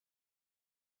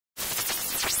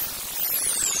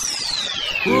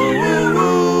Inside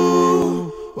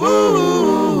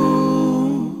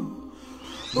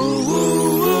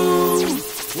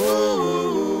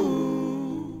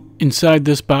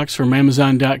this box from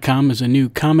Amazon.com is a new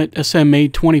Comet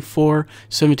SMA-24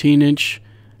 17-inch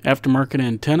aftermarket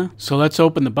antenna. So let's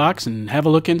open the box and have a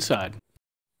look inside.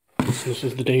 This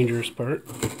is the dangerous part.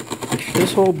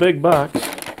 This whole big box,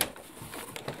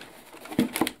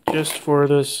 just for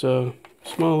this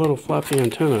small little floppy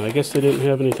antenna. I guess they didn't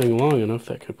have anything long enough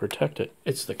that could protect it.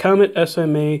 It's the Comet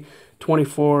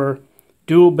SMA-24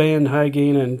 Dual Band high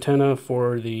gain antenna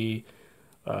for the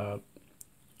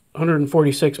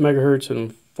 146 megahertz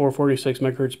and 446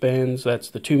 megahertz bands. That's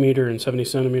the 2 meter and 70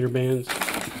 centimeter bands.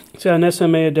 It's got an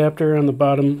SMA adapter on the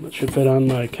bottom that should fit on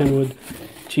my Kenwood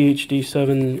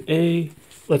TH-D7A.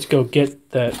 Let's go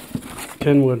get that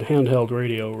Kenwood handheld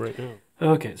radio right now.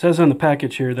 Okay, it says on the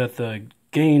package here that the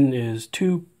gain is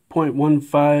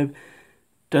 2.15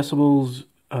 decibels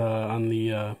on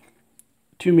the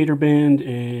 2 meter band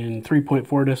and 3.4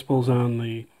 decibels on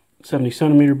the 70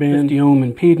 centimeter band. 50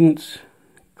 ohm impedance.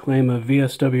 Claim a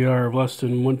VSWR of less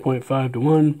than 1.5 to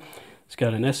 1. It's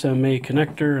got an SMA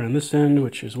connector on this end,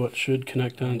 which is what should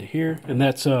connect onto here. And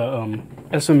that's a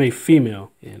SMA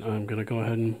female. And I'm going to go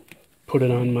ahead and put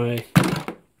it on my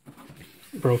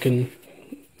broken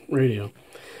radio.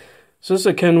 So this is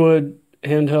a Kenwood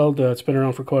handheld. It's been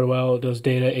around for quite a while. It does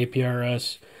data,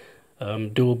 APRS,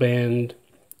 dual band,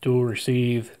 dual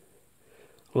receive.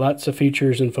 Lots of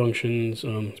features and functions.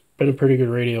 It's been a pretty good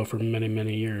radio for many,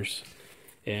 many years.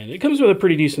 And it comes with a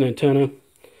pretty decent antenna,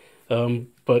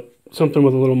 but something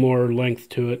with a little more length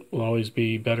to it will always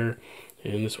be better.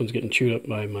 And this one's getting chewed up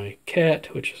by my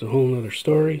cat, which is a whole other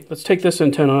story. Let's take this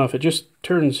antenna off. It just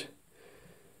turns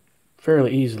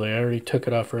fairly easily. I already took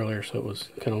it off earlier, so it was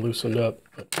kind of loosened up.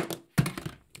 But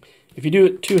if you do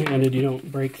it two-handed, you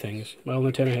don't break things. My old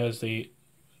antenna has the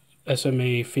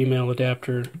SMA female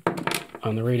adapter.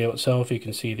 On the radio itself, you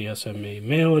can see the SMA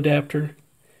male adapter.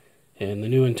 And the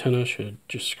new antenna should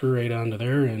just screw right onto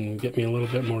there and get me a little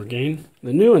bit more gain.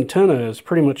 The new antenna is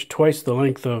pretty much twice the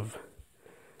length of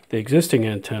the existing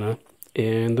antenna.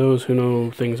 And those who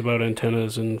know things about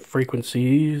antennas and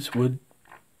frequencies would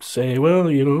say,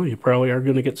 well, you know, you probably are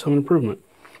going to get some improvement.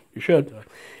 You should.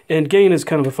 And gain is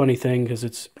kind of a funny thing because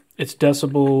it's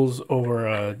decibels over,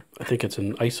 I think it's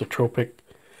an isotropic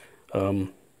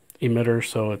emitter,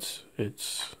 so it's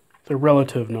the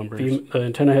relative numbers. The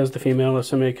antenna has the female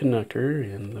SMA connector,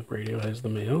 and the radio has the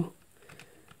male.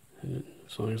 And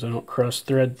as long as I don't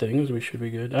cross-thread things, we should be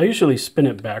good. I usually spin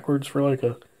it backwards for like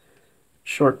a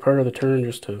short part of the turn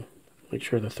just to make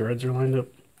sure the threads are lined up.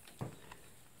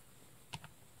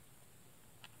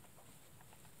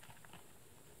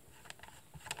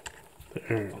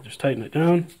 There, I'll just tighten it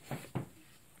down.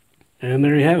 And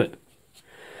there you have it.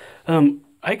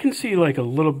 I can see like a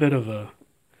little bit of a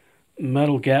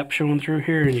metal gap showing through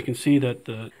here, and you can see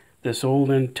that this old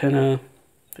antenna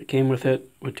that came with it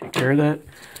would take care of that.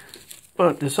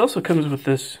 But this also comes with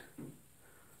this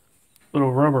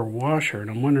little rubber washer, and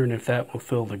I'm wondering if that will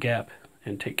fill the gap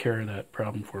and take care of that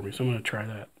problem for me. So I'm going to try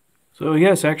that. So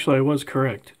yes, actually I was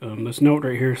correct. This note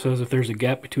right here says if there's a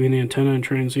gap between the antenna and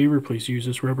transceiver, please use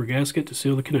this rubber gasket to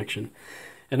seal the connection.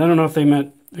 And I don't know if they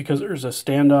meant because there's a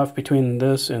standoff between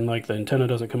this and like the antenna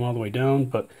doesn't come all the way down,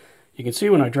 but you can see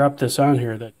when I drop this on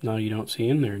here that now you don't see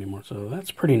in there anymore. So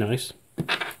that's pretty nice.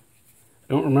 I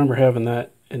don't remember having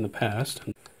that in the past.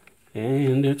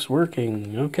 And it's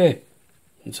working. Okay.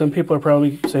 And some people are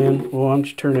probably saying, well, why don't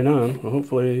you turn it on? Well,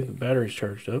 hopefully the battery's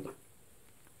charged up.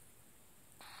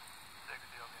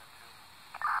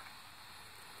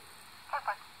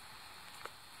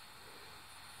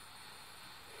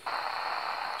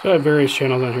 So I have various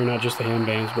channels on here, not just the ham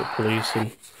bands, but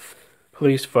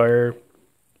police, fire,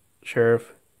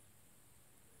 sheriff,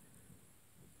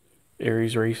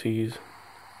 Aries races,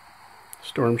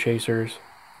 storm chasers.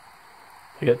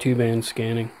 I got 2 bands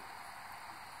scanning.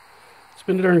 It's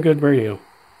been a darn good radio.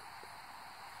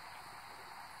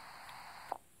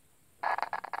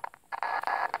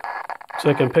 Looks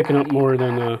like I'm picking up more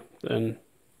than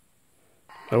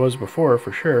I was before,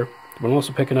 for sure. But I'm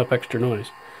also picking up extra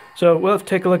noise. So we'll have to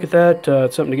take a look at that.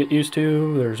 It's something to get used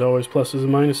to. There's always pluses and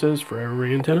minuses for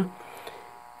every antenna.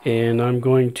 And I'm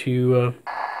going to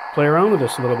play around with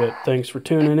this a little bit. Thanks for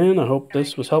tuning in. I hope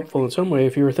this was helpful in some way.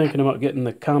 If you were thinking about getting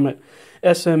the Comet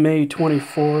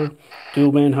SMA-24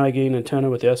 dual band high gain antenna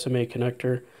with the SMA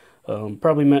connector,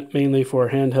 probably meant mainly for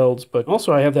handhelds, but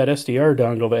also I have that SDR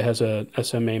dongle that has a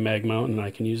SMA mag mount, and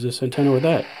I can use this antenna with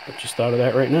that. I just thought of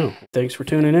that right now. Thanks for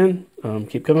tuning in.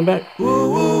 Keep coming back.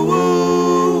 Woo, woo, woo.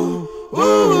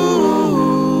 Woo.